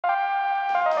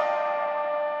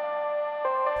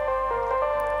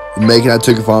We're making that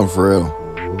ticket farm for real.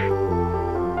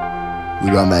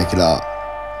 We gonna make it out.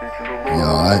 You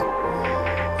alright?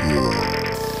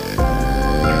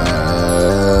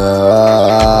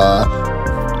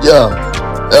 Yeah.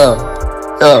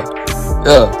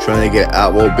 Trying to get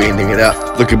out while beating it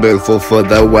out. Looking beautiful for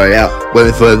the way out.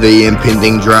 Waiting for the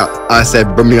impending drought. I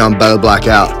said, bring me on, better black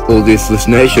out. All these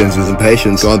hallucinations and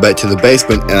impatience. Going back to the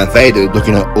basement and I faded.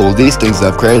 Looking at all these things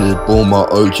I've created. All my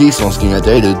OG songs getting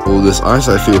outdated. All this ice,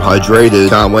 I feel hydrated.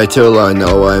 Can't wait till I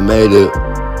know I made it.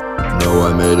 Know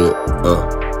I made it.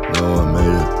 Know I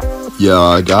made it. Yeah,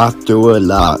 I got through a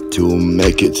lot to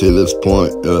make it to this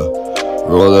point.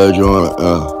 Roll a joint.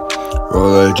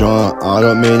 Roll a joint, I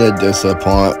don't mean to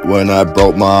disappoint. When I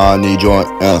broke my knee joint,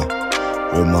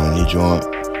 with my knee joint.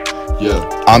 Yeah,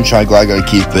 I'm trying glad I gotta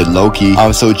keep it low-key.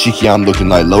 I'm so cheeky, I'm looking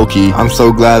like Loki. I'm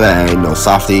so glad I ain't no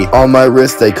softy. On my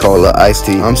wrist they call it iced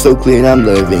tea. I'm so clean, I'm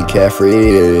living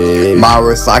carefree. My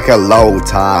wrist like a low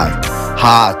tide,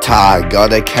 high tide.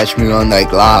 Gotta catch me on that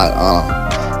glide,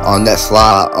 on that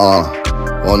slide,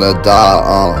 wanna die,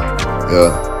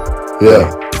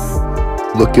 yeah.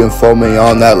 Looking for me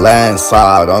on that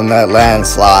landslide,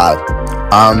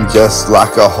 I'm just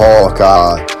like a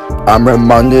Hawkeye. I'm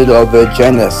reminded of a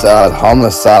genocide,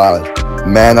 homicide.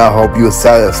 Man, I hope you're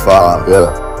satisfied,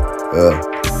 yeah.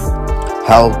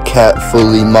 Hellcat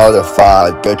fully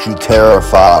modified, got you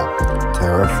terrified.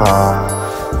 Terrified.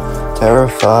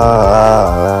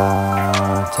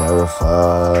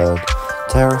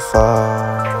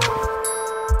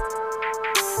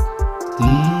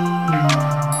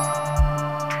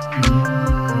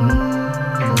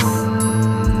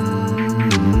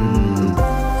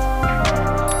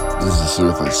 This is sort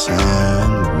of a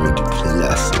Sandwood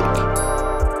classic.